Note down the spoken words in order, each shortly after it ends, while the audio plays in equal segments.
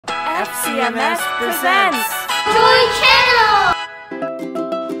FCMS presents Joy Channel!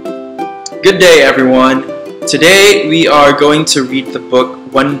 Good day, everyone. Today we are going to read the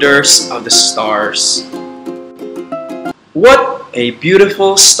book Wonders of the Stars. What a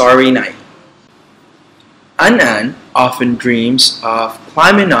beautiful starry night. An often dreams of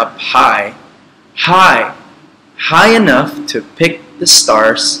climbing up high enough to pick the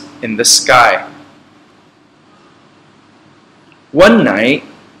stars in the sky. One night,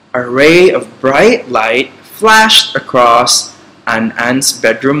 a ray of bright light flashed across An's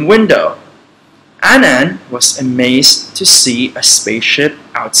bedroom window. An was amazed to see a spaceship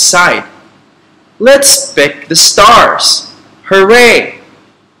outside. Let's pick the stars! Hooray!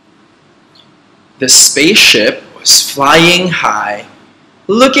 The spaceship was flying high.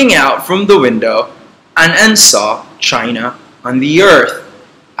 Looking out from the window, An saw China on the earth,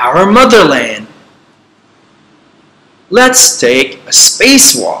 our motherland. Let's take a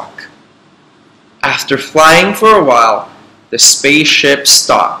spacewalk. After flying for a while, the spaceship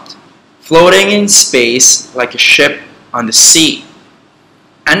stopped, floating in space like a ship on the sea.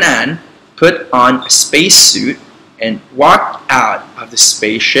 An put on a spacesuit and walked out of the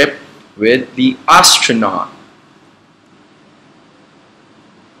spaceship with the astronaut.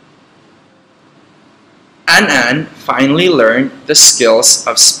 An finally learned the skills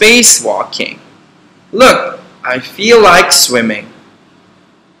of spacewalking. Look, I feel like swimming.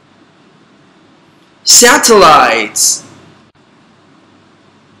 Satellites!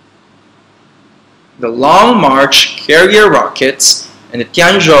 The Long March carrier rockets and the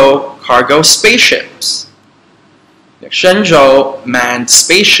Tianzhou cargo spaceships. The Shenzhou manned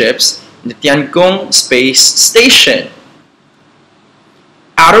spaceships and the Tiangong space station.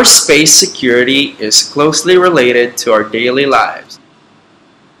 Outer space security is closely related to our daily lives.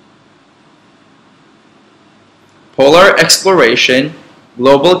 Polar exploration,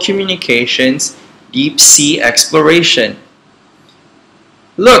 global communications, deep sea exploration.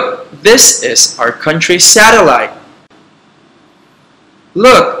 Look, this is our country's satellite.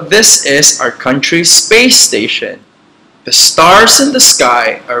 Look, this is our country's space station. The stars in the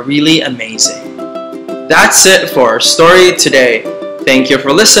sky are really amazing. That's it for our story today. Thank you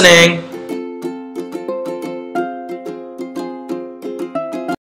for listening.